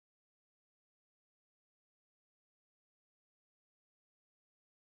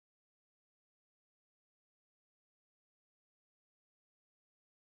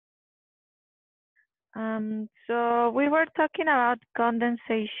So we were talking about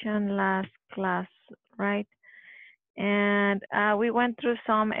condensation last class, right? And we went through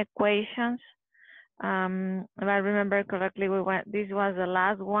some equations. If I remember correctly, this was the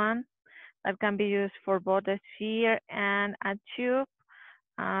last one that can be used for both a sphere and a tube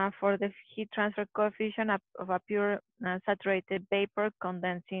for the heat transfer coefficient of a pure saturated vapor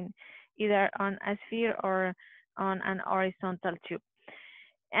condensing either on a sphere or on an horizontal tube.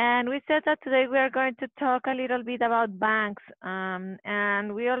 And we said that today we are going to talk a little bit about banks.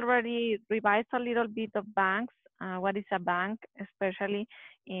 And we already revised a little bit of banks. What is a bank, especially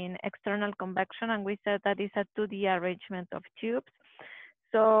in external convection? And we said that it's a 2D arrangement of tubes.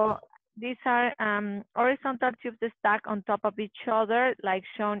 So these are horizontal tubes stacked on top of each other, like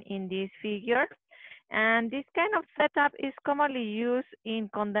shown in this figure. And this kind of setup is commonly used in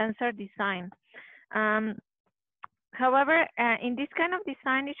condenser design. However, in this kind of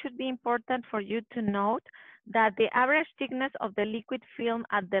design, it should be important for you to note that the average thickness of the liquid film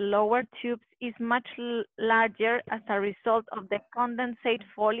at the lower tubes is much larger as a result of the condensate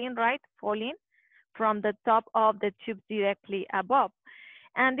falling, right? Falling from the top of the tube directly above.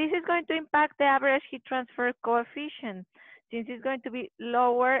 And this is going to impact the average heat transfer coefficient since it's going to be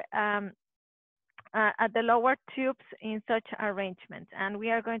lower at the lower tubes in such arrangements. And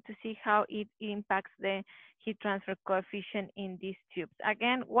we are going to see how it impacts the heat transfer coefficient in these tubes.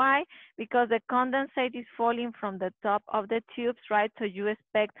 Again, why? Because the condensate is falling from the top of the tubes, right? So you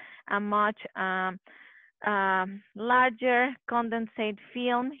expect a much larger condensate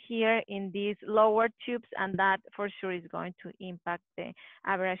film here in these lower tubes, and that for sure is going to impact the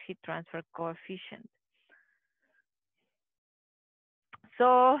average heat transfer coefficient.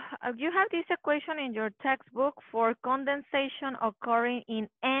 So you have this equation in your textbook for condensation occurring in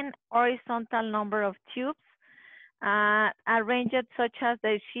n horizontal number of tubes arranged such as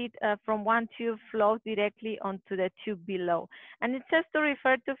the sheet from one tube flows directly onto the tube below. And it says to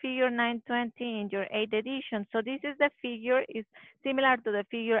refer to figure 920 in your 8th edition. So this is the figure, is similar to the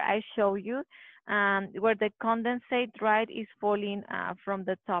figure I show you, where the condensate, right, is falling from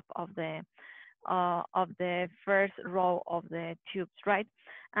the top of the first row of the tubes, right?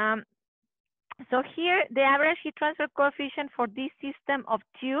 So here, the average heat transfer coefficient for this system of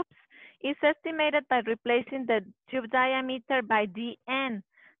tubes is estimated by replacing the tube diameter by dn.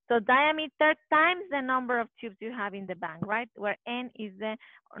 So diameter times the number of tubes you have in the bank, right? Where n is the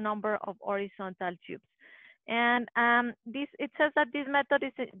number of horizontal tubes. And it says that this method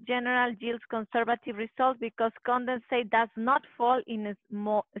is general yields conservative results because condensate does not fall in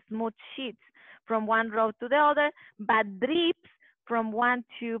smooth sheets from one row to the other, but drips from one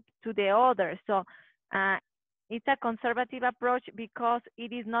tube to the other. So it's a conservative approach because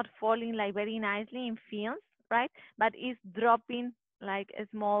it is not falling like very nicely in films, right? But it's dropping like a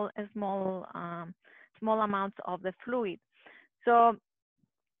small amounts of the fluid. So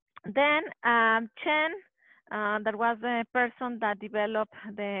then Chen, that was the person that developed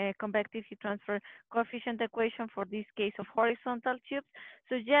the convective heat transfer coefficient equation for this case of horizontal tubes,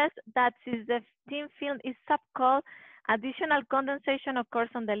 suggests that since the thin film is subcooled, additional condensation occurs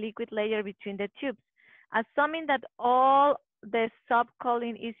on the liquid layer between the tubes. Assuming that all the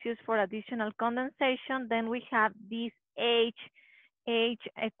subcooling is used for additional condensation, then we have this H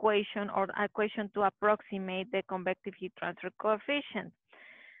equation, or equation to approximate the convective heat transfer coefficient.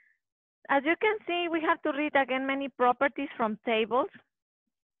 As you can see, we have to read again many properties from tables.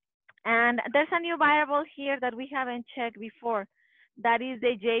 And there's a new variable here that we haven't checked before. That is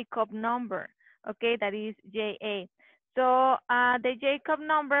the Jacob number, okay? That is JA. So the Jacob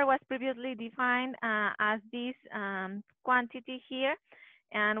number was previously defined as this quantity here.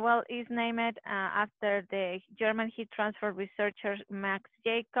 And well, is named after the German heat transfer researcher Max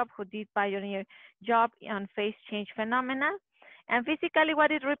Jacob, who did pioneer job on phase change phenomena. And physically,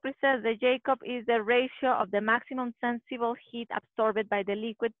 what it represents, the Jacob, is the ratio of the maximum sensible heat absorbed by the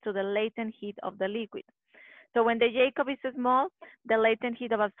liquid to the latent heat of the liquid. So when the Jacob is small, the latent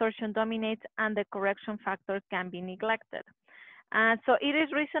heat of absorption dominates and the correction factor can be neglected. So it is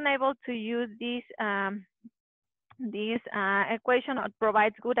reasonable to use this equation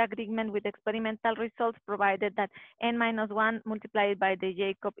provides good agreement with experimental results, provided that n-1 multiplied by the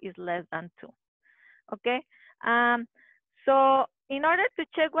Jacob is less than 2. Okay. So in order to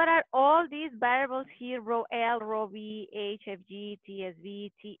check what are all these variables here, rho L, rho V, H, F, G, T, S,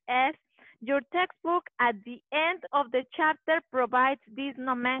 V, T, S, your textbook at the end of the chapter provides this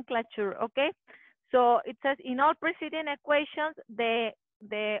nomenclature, okay? So it says in all preceding equations,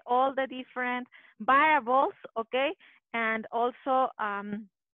 all the different variables, okay? And also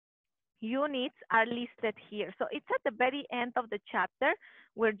units are listed here. So it's at the very end of the chapter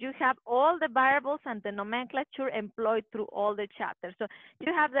where you have all the variables and the nomenclature employed through all the chapters. So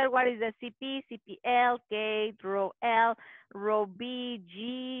you have there what is the CP, CPL, K, row L, row B,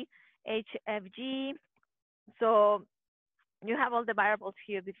 G, HFG. So you have all the variables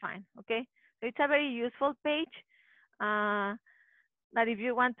here defined, okay? So it's a very useful page that if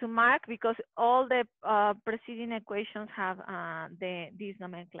you want to mark, because all the preceding equations have this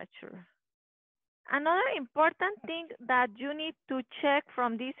nomenclature. Another important thing that you need to check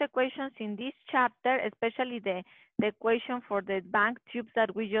from these equations in this chapter, especially the equation for the bank tubes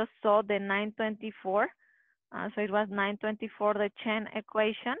that we just saw, the 924. So it was 924, the Chen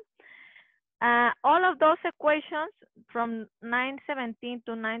equation. All of those equations from 917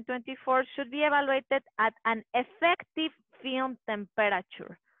 to 924 should be evaluated at an effective film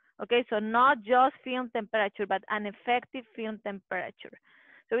temperature. Okay, so not just film temperature, but an effective film temperature.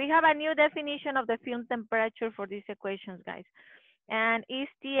 So we have a new definition of the film temperature for these equations, guys. And is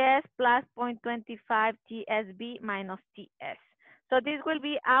TS plus 0.25 TSB minus TS. So this will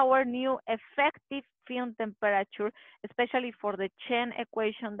be our new effective film temperature, especially for the Chen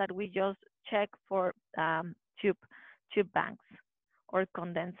equation that we just checked for tube banks or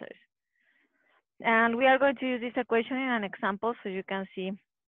condensers. And we are going to use this equation in an example so you can see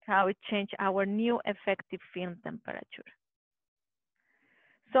how it changed our new effective film temperature.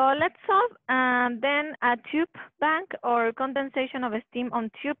 So let's solve then a tube bank or condensation of steam on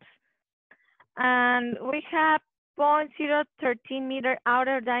tubes. And we have 0.013 meter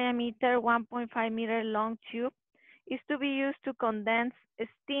outer diameter, 1.5 meter long tube is to be used to condense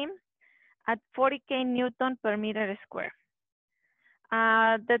steam at 40K Newton per meter square.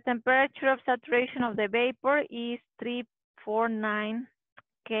 The temperature of saturation of the vapor is 349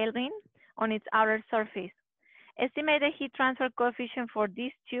 Kelvin on its outer surface. Estimate the heat transfer coefficient for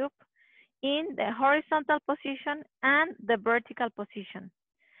this tube in the horizontal position and the vertical position.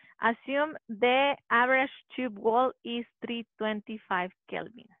 Assume the average tube wall is 325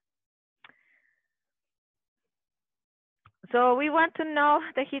 Kelvin. So we want to know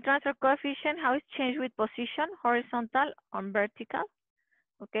the heat transfer coefficient, how it's changed with position, horizontal or vertical,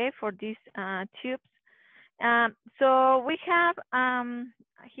 okay, for these tubes. So we have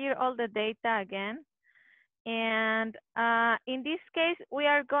here all the data again. And in this case, we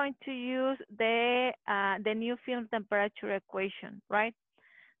are going to use the new film temperature equation, right?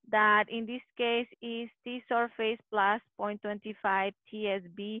 That in this case is T surface plus 0.25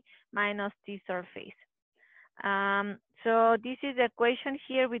 TSB minus T surface. So this is the equation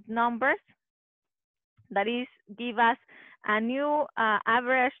here with numbers that is give us a new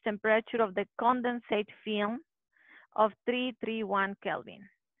average temperature of the condensate film of 331 Kelvin.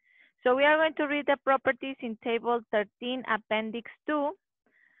 So we are going to read the properties in table 13, appendix 2,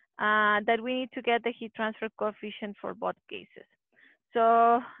 that we need to get the heat transfer coefficient for both cases.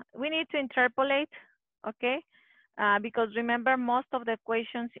 So we need to interpolate, okay? Because remember, most of the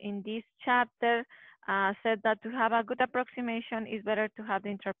equations in this chapter said that to have a good approximation is better to have the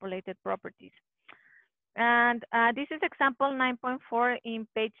interpolated properties. And this is example 9.4 in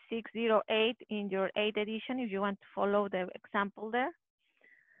page 608 in your 8th edition, if you want to follow the example there.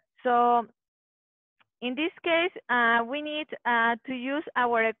 So in this case, we need to use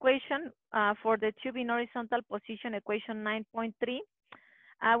our equation for the tube in horizontal position, equation 9.3.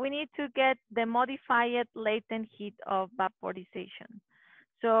 We need to get the modified latent heat of vaporization.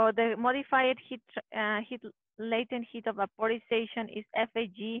 So the modified latent heat of vaporization is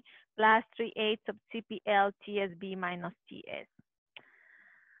FAG plus 3/8 of CPL TSB minus TS.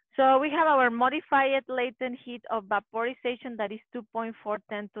 So we have our modified latent heat of vaporization that is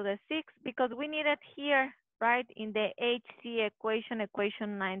 2.410 to the 6 because we need it here, right, in the HC equation,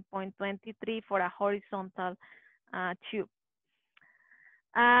 equation 9.23 for a horizontal tube.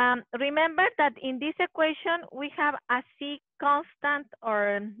 Remember that in this equation, we have a C constant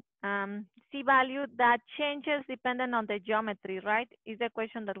or C value that changes depending on the geometry, right? Is the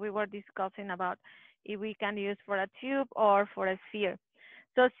equation that we were discussing about if we can use for a tube or for a sphere.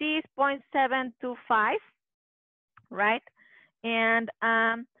 So C is 0.725, right? And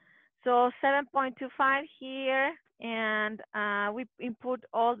so 7.25 here, and we input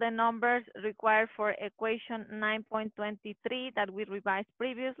all the numbers required for equation 9.23 that we revised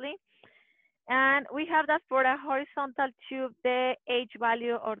previously. And we have that for a horizontal tube, the H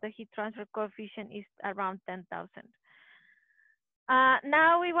value or the heat transfer coefficient is around 10,000.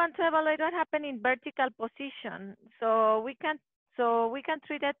 Now we want to evaluate what happened in vertical position. So we can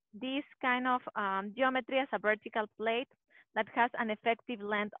treat this kind of geometry as a vertical plate that has an effective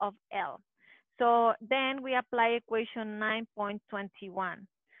length of L. So then we apply equation 9.21.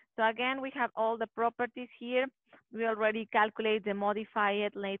 So again, we have all the properties here. We already calculate the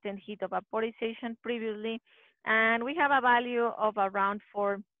modified latent heat of vaporization previously, and we have a value of around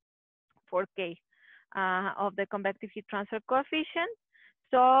 4K of the convective heat transfer coefficient.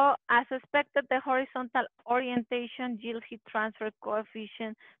 So as expected, the horizontal orientation yield heat transfer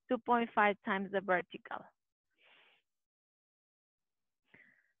coefficient 2.5 times the vertical.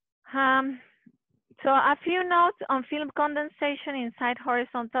 So a few notes on film condensation inside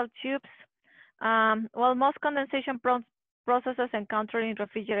horizontal tubes. Well, most condensation processes encountering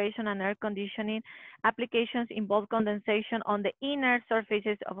refrigeration and air conditioning applications involve condensation on the inner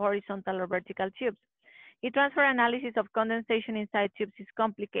surfaces of horizontal or vertical tubes. Heat transfer analysis of condensation inside tubes is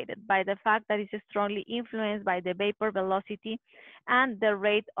complicated by the fact that it is strongly influenced by the vapor velocity and the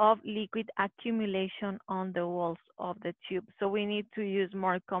rate of liquid accumulation on the walls of the tube. So we need to use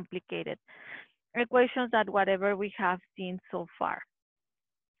more complicated equations than whatever we have seen so far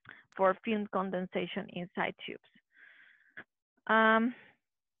for film condensation inside tubes.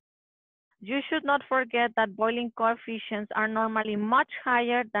 You should not forget that boiling coefficients are normally much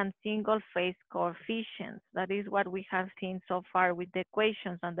higher than single phase coefficients. That is what we have seen so far with the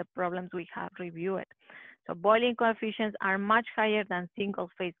equations and the problems we have reviewed. So boiling coefficients are much higher than single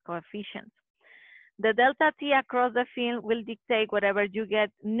phase coefficients. The delta T across the film will dictate whether you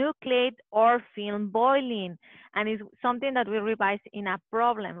get nucleate or film boiling. And it's something that we revise in a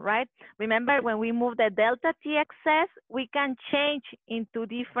problem, right? Remember, when we move the delta T excess, we can change into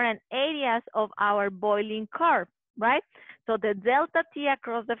different areas of our boiling curve, right? So the delta T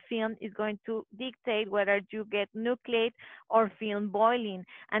across the film is going to dictate whether you get nucleate or film boiling.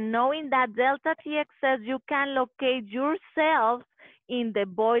 And knowing that delta T excess, you can locate yourself in the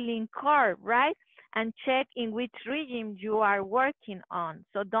boiling curve, right? And check in which region you are working on.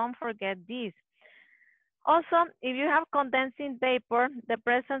 So don't forget this. Also, if you have condensing vapor, the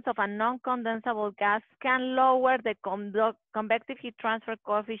presence of a non-condensable gas can lower the convective heat transfer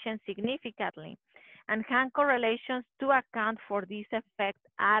coefficient significantly. And hand correlations to account for this effect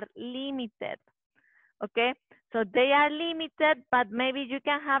are limited. Okay, so they are limited, but maybe you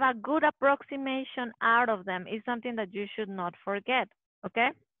can have a good approximation out of them. It's something that you should not forget.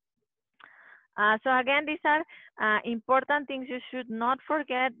 Okay. So again, these are important things you should not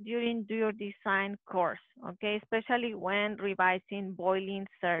forget during your design course, okay, especially when revising boiling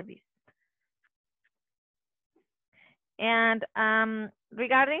service. And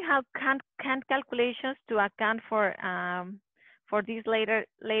regarding how can calculations to account for this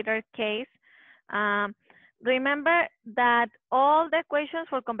later case, remember that all the equations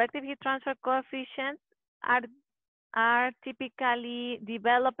for convective heat transfer coefficients are typically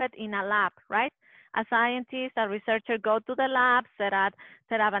developed in a lab, right? A scientist, a researcher go to the lab, set up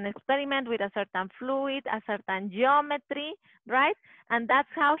an experiment with a certain fluid, a certain geometry, right? And that's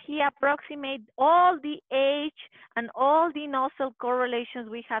how he approximates all the age and all the nozzle correlations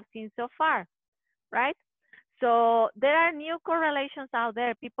we have seen so far, right? So there are new correlations out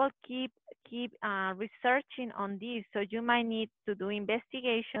there. People keep researching on this. So you might need to do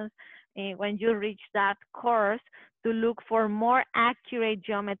investigations when you reach that course to look for more accurate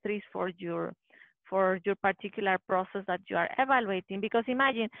geometries for your particular process that you are evaluating. Because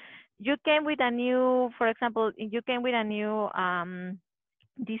imagine you came with a new, for example, you came with a new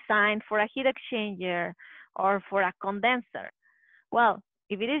design for a heat exchanger or for a condenser. Well,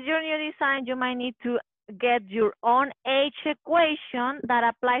 if it is your new design, you might need to get your own H equation that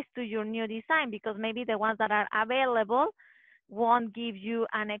applies to your new design, because maybe the ones that are available won't give you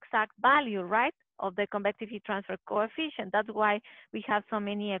an exact value, right, of the convective heat transfer coefficient. That's why we have so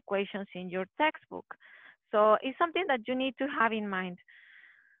many equations in your textbook. So it's something that you need to have in mind,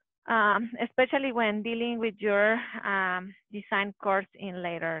 especially when dealing with your design course in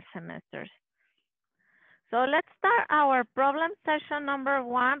later semesters. So let's start our problem session number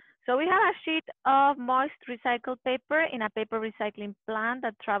 1. So we have a sheet of moist recycled paper in a paper recycling plant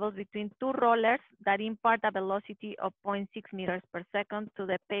that travels between 2 rollers that impart a velocity of 0.6 meters per second to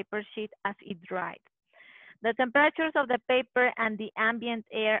the paper sheet as it dries. The temperatures of the paper and the ambient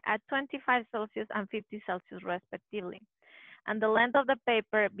air at 25 Celsius and 50 Celsius respectively. And the length of the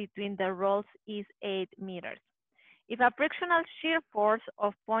paper between the rolls is 8 meters. If a frictional shear force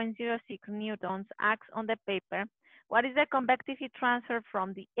of 0.06 newtons acts on the paper, what is the convective heat transfer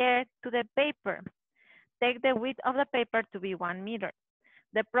from the air to the paper? Take the width of the paper to be 1 meter.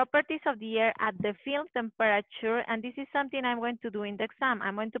 The properties of the air at the film temperature, and this is something I'm going to do in the exam.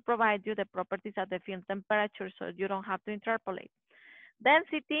 I'm going to provide you the properties at the film temperature so you don't have to interpolate.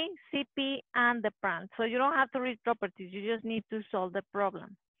 Density, CP, and the prand. So you don't have to read properties. You just need to solve the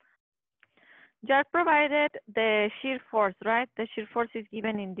problem. You are provided the shear force, right? The shear force is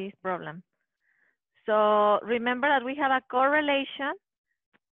given in this problem. So remember that we have a correlation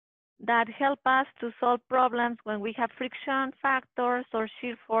that help us to solve problems when we have friction factors or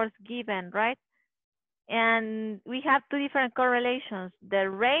shear force given, right? And we have two different correlations, the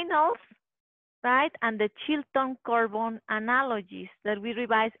Reynolds, right, and the Chilton-Corbon analogies that we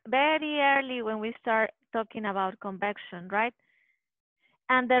revised very early when we start talking about convection, right?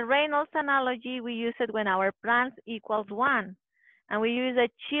 And the Reynolds analogy, we use it when our Planck equals 1. And we use the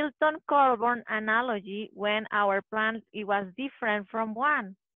Chilton-Corbon analogy when our Planck it was different from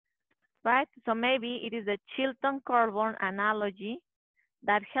 1, right? So maybe it is the Chilton-Corbon analogy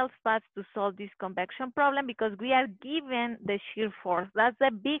that helps us to solve this convection problem because we are given the shear force. That's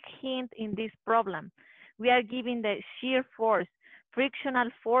the big hint in this problem. We are given the shear force. Frictional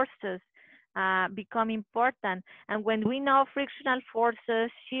forces become important. And when we know frictional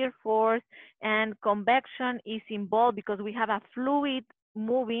forces, shear force, and convection is involved because we have a fluid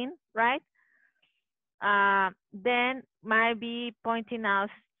moving, right? Then might be pointing out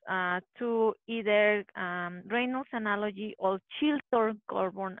to either Reynolds analogy or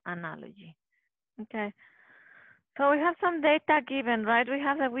Chilton-Corbon analogy. Okay. So we have some data given, right? We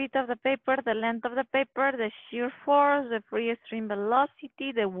have the width of the paper, the length of the paper, the shear force, the free stream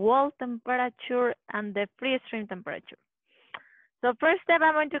velocity, the wall temperature, and the free stream temperature. So first step,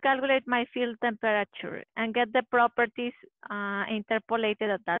 I'm going to calculate my field temperature and get the properties interpolated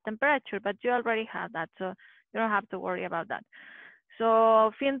at that temperature, but you already have that, so you don't have to worry about that.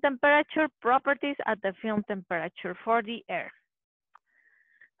 So film temperature properties at the film temperature for the air.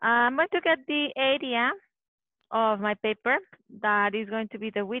 I'm going to get the area of my paper. That is going to be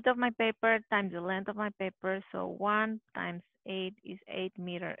the width of my paper times the length of my paper. So 1 times 8 is 8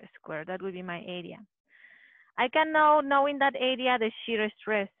 meters squared. That would be my area. I can now, knowing that area, the shear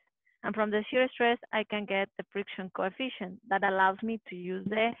stress. And from the shear stress, I can get the friction coefficient. That allows me to use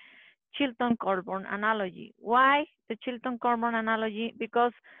the Chilton-Corbon analogy. Why the Chilton-Corbon analogy?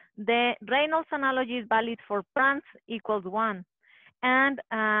 Because the Reynolds analogy is valid for Planck equals 1. And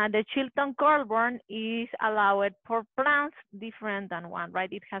the Chilton-Corbon is allowed for Planck different than 1,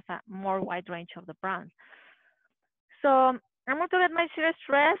 right? It has a more wide range of the Planck. So I'm going to get my shear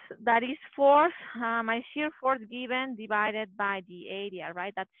stress, that is force, my shear force given divided by the area,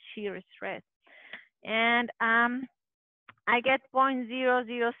 right? That's shear stress. And I get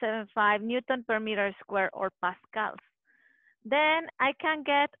 0.0075 Newton per meter square or pascals. Then I can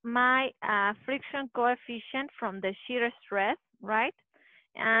get my friction coefficient from the shear stress, right?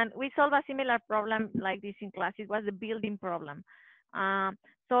 And we solve a similar problem like this in class. It was the building problem.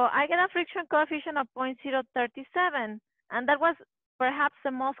 So I get a friction coefficient of 0.037, and that was perhaps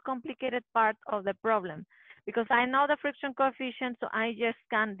the most complicated part of the problem because I know the friction coefficient, so I just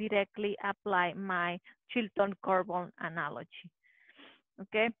can directly apply my Chilton-Corbon analogy,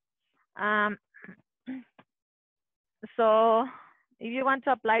 okay? So if you want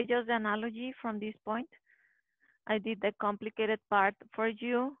to apply just the analogy from this point, I did the complicated part for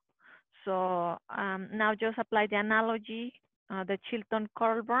you. So now just apply the analogy, the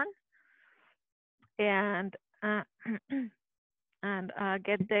Chilton-Corbon, and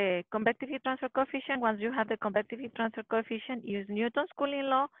get the convective heat transfer coefficient. Once you have the convective heat transfer coefficient, use Newton's cooling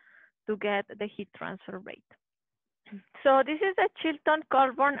law to get the heat transfer rate. So this is the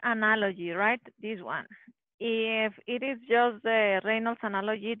Chilton-Corbon analogy, right? This one. If it is just the Reynolds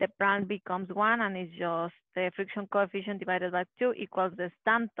analogy, the Planck becomes 1 and it's just the friction coefficient divided by 2 equals the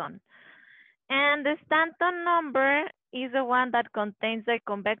Stanton. And the Stanton number is the one that contains the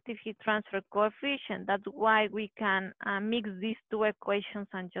convective heat transfer coefficient. That's why we can mix these two equations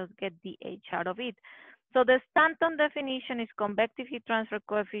and just get the H out of it. So the Stanton definition is convective heat transfer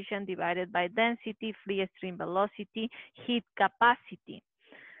coefficient divided by density, free stream velocity, heat capacity.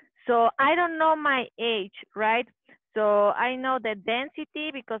 So I don't know my H, right? So I know the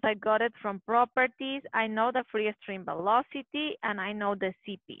density because I got it from properties. I know the free stream velocity and I know the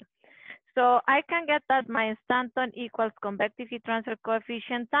CP. So I can get that my Stanton equals convective heat transfer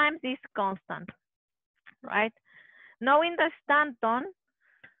coefficient times this constant, right? Knowing the Stanton,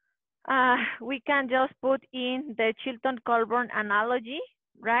 we can just put in the Chilton-Corbon analogy,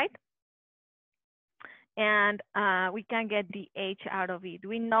 right? And we can get the H out of it.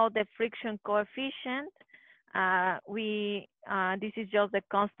 We know the friction coefficient. This is just the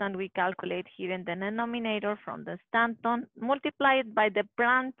constant we calculate here in the denominator from the Stanton, multiplied by the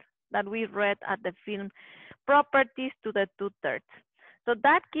Planck that we read at the film properties to the 2/3. So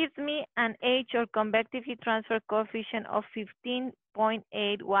that gives me an H or convective heat transfer coefficient of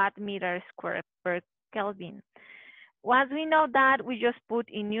 15.8 watt meter square per Kelvin. Once we know that, we just put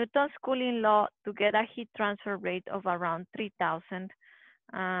in Newton's cooling law to get a heat transfer rate of around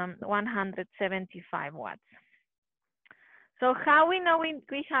 3,175 watts. So how we know we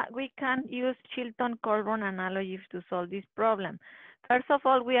can use Chilton-Coulomb analogy to solve this problem? First of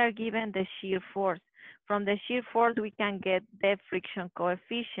all, we are given the shear force. From the shear force, we can get the friction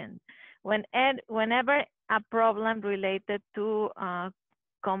coefficient. Whenever a problem related to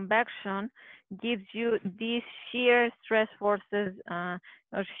convection gives you these shear stress forces or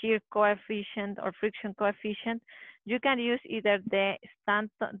shear coefficient or friction coefficient, you can use either the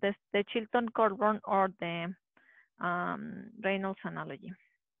Chilton-Coulomb or the Reynolds analogy.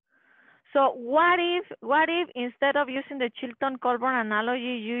 So what if instead of using the Chilton-Coulomb analogy,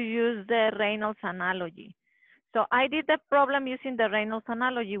 you use the Reynolds analogy? So I did the problem using the Reynolds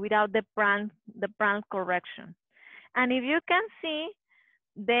analogy without the Prandtl correction. And if you can see,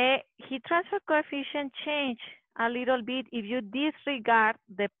 the heat transfer coefficient change a little bit if you disregard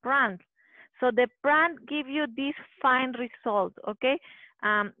the Prandtl. So the Prandtl give you this fine result, okay?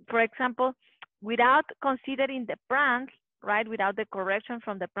 For example, without considering the Prandtl, right, without the correction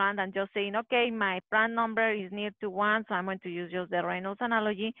from the Prandtl and just saying, okay, my Prandtl number is near to 1, so I'm going to use just the Reynolds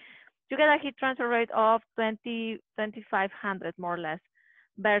analogy, you get a heat transfer rate of 2,500 more or less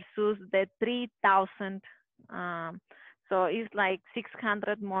versus the 3,000. So it's like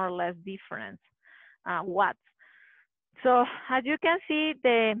 600 more or less difference watts. So as you can see,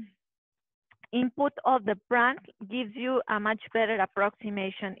 the input of the Prandtl gives you a much better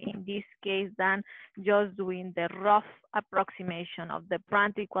approximation in this case than just doing the rough approximation of the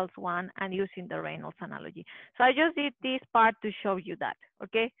Prandtl equals 1 and using the Reynolds analogy. So I just did this part to show you that,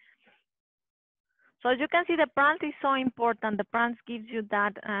 okay? So as you can see, the Prandtl is so important. The Prandtl gives you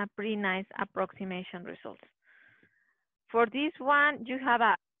that pretty nice approximation results. For this one, you have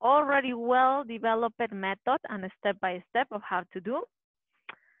a already well-developed method and a step-by-step of how to do.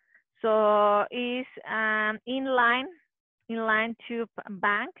 So it's inline tube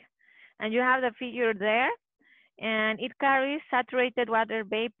bank, and you have the figure there, and it carries saturated water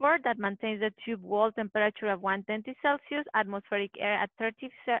vapor that maintains the tube wall temperature of 120 Celsius. Atmospheric air at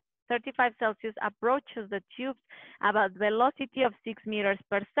 35 Celsius approaches the tubes about velocity of 6 meters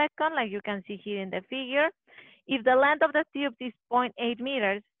per second, like you can see here in the figure. If the length of the tube is 0.8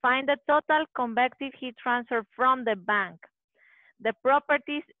 meters, find the total convective heat transfer from the bank. The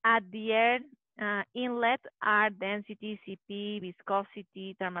properties at the air inlet are density, CP,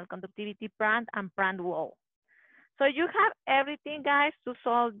 viscosity, thermal conductivity, Prandtl, and Prandtl wall. So you have everything, guys, to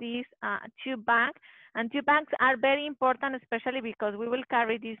solve this tube bank. And tube banks are very important, especially because we will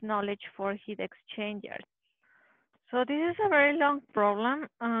carry this knowledge for heat exchangers. So this is a very long problem.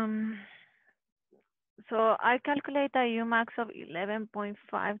 So I calculate a Umax of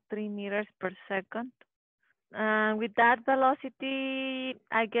 11.53 meters per second. And with that velocity,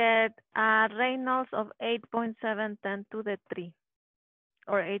 I get a Reynolds of 8.710 to the 3,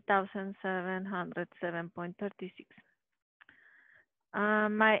 or 8,707.36.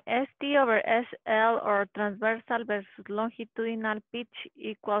 My ST over SL, or transversal versus longitudinal pitch,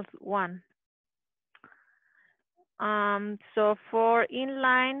 equals 1. So for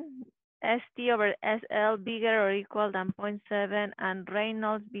inline, ST over SL bigger or equal than 0.7, and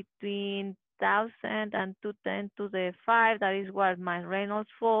Reynolds between 1,000 and 210 to the 5, that is what my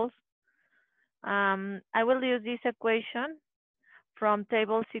Reynolds falls. I will use this equation from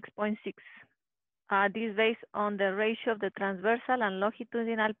table 6.6. This is based on the ratio of the transversal and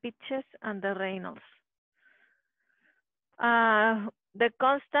longitudinal pitches and the Reynolds. The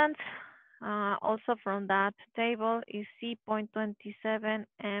constant also from that table is C.27,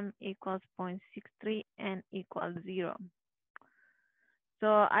 M equals 0.63, N equals 0.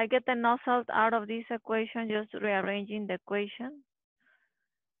 So I get the nozzles out of this equation, just rearranging the equation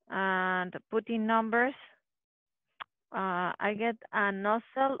and putting numbers. I get a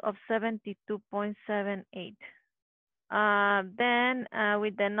nozzle of 72.78. Then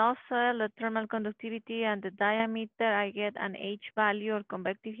with the nozzle, the thermal conductivity, and the diameter, I get an H value or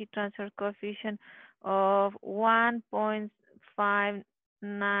convective heat transfer coefficient of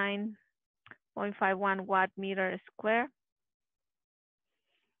 1.51 watt meter square.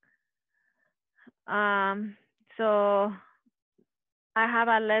 So I have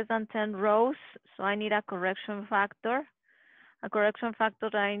a less than 10 rows, so I need a correction factor. A correction factor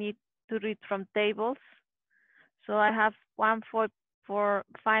that I need to read from tables. So I have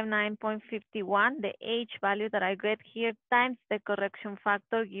 14459.51. The H value that I get here times the correction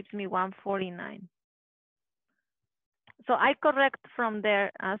factor gives me 149. So I correct from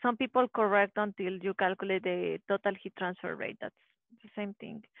there. Some people correct until you calculate the total heat transfer rate. That's the same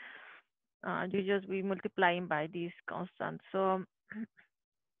thing. you just be multiplying by this constant. So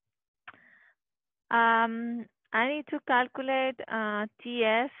I need to calculate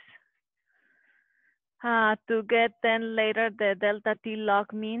TS to get then later the delta T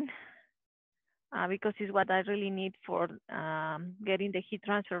log mean because it's what I really need for getting the heat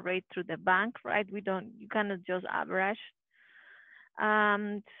transfer rate through the bank, right? You cannot just average.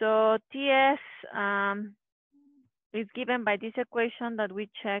 So TS is given by this equation that we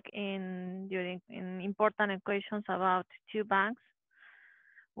check in important equations about tube banks,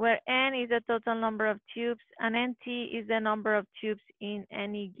 where N is the total number of tubes and NT is the number of tubes in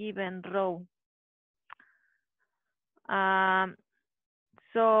any given row.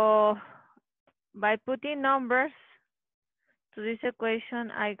 So by putting numbers to this equation,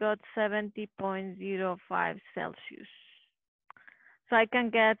 I got 70.05 Celsius. So I can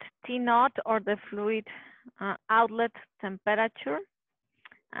get T naught or the fluid outlet temperature.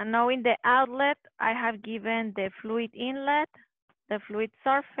 And knowing the outlet, I have given the fluid inlet, the fluid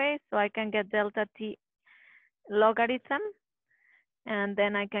surface, so I can get delta T logarithm, and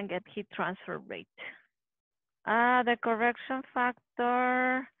then I can get heat transfer rate. The correction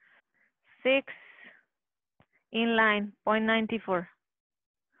factor, 6 in line, 0.94.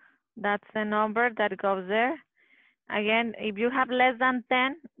 That's the number that goes there. Again, if you have less than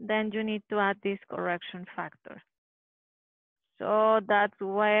 10, then you need to add this correction factor. So that's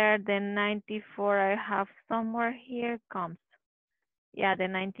where the 94 I have somewhere here comes. Yeah, the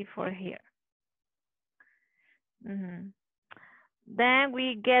 94 here. Then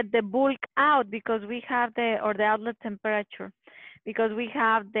we get the bulk out because we have the outlet temperature, because we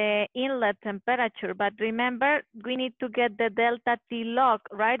have the inlet temperature. But remember, we need to get the delta T log,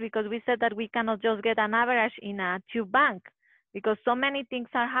 right? Because we said that we cannot just get an average in a tube bank because so many things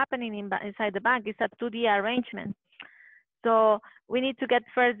are happening inside the bank. It's a 2D arrangement. So we need to get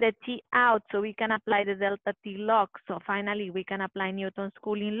first the T out so we can apply the delta T log. So finally, we can apply Newton's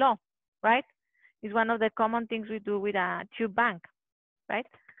cooling law, right? It's one of the common things we do with a tube bank, right?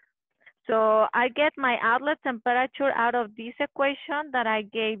 So I get my outlet temperature out of this equation that I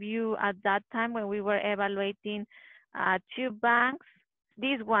gave you at that time when we were evaluating tube banks.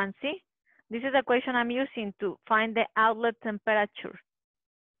 This one, see? This is the equation I'm using to find the outlet temperature.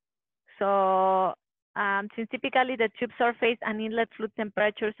 So since typically the tube surface and inlet fluid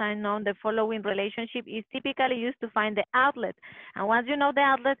temperatures are known, the following relationship is typically used to find the outlet. And once you know the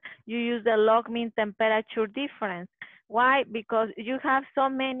outlet, you use the log mean temperature difference. Why? Because you have so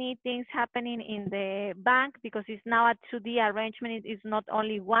many things happening in the bank because it's now a 2D arrangement. It's not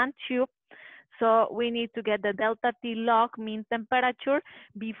only one tube. So we need to get the delta T log mean temperature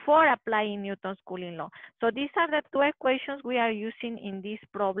before applying Newton's cooling law. So these are the two equations we are using in this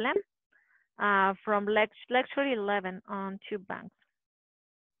problem. From lecture 11 on tube banks.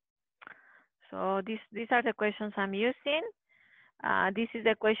 So these are the questions I'm using. This is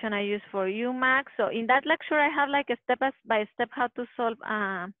the question I use for UMAX. So in that lecture, I have like a step-by-step how to solve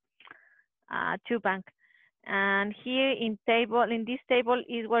tube bank. And here in this table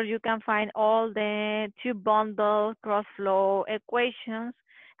is where you can find all the tube bundle cross flow equations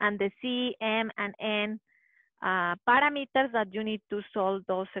and the C, M, and N parameters that you need to solve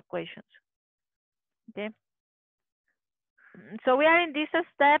those equations. Okay. So we are in this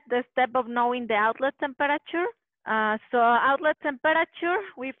step, the step of knowing the outlet temperature. So outlet temperature,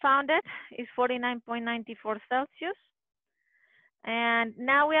 we found it is 49.94 Celsius. And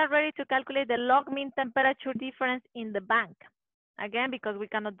now we are ready to calculate the log mean temperature difference in the bank. Again, because we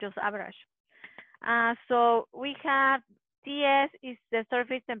cannot just average. So we have TS is the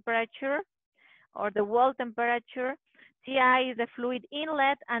surface temperature or the wall temperature. Ti is the fluid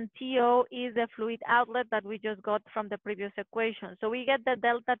inlet and To is the fluid outlet that we just got from the previous equation. So we get the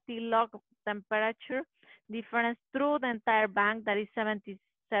delta T log temperature difference through the entire bank, that is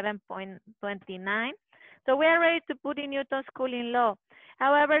 77.29. So we are ready to put in Newton's cooling law.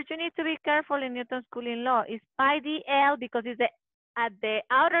 However, you need to be careful in Newton's cooling law. It's pi dL because it's at the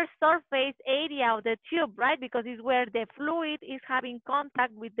outer surface area of the tube, right? Because it's where the fluid is having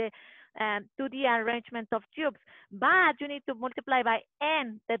contact with the 2D arrangement of tubes. But you need to multiply by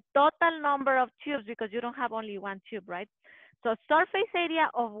N, the total number of tubes, because you don't have only one tube, right? So surface area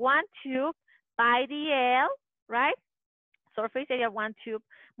of one tube, pi dL, right? Surface area of one tube,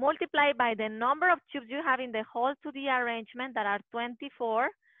 multiplied by the number of tubes you have in the whole 2D arrangement, that are 24,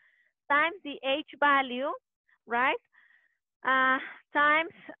 times the H value, right?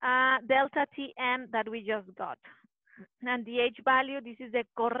 Times delta Tm that we just got. And the H value, this is the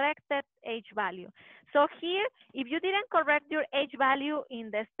corrected H value. So here, if you didn't correct your H value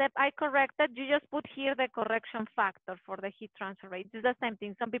in the step I corrected, you just put here the correction factor for the heat transfer rate. It's the same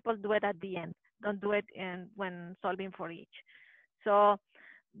thing. Some people do it at the end. Don't do it when solving for each. So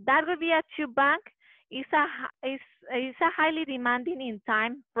that would be a tube bank. It's a highly demanding in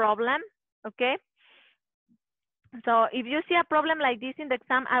time problem, okay? So if you see a problem like this in the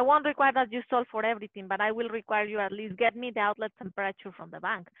exam, I won't require that you solve for everything, but I will require you at least get me the outlet temperature from the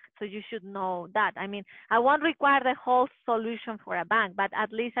bank. So you should know that. I mean, I won't require the whole solution for a bank, but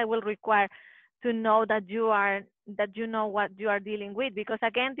at least I will require to know that you know what you are dealing with, because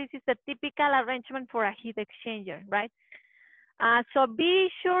again, this is the typical arrangement for a heat exchanger, right? So be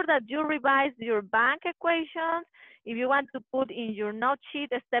sure that you revise your bank equations. If you want to put in your note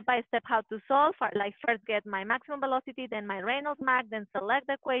sheet step by step how to solve, like first get my maximum velocity, then my Reynolds mark, then select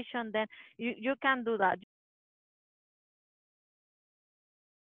the equation, then you can do that.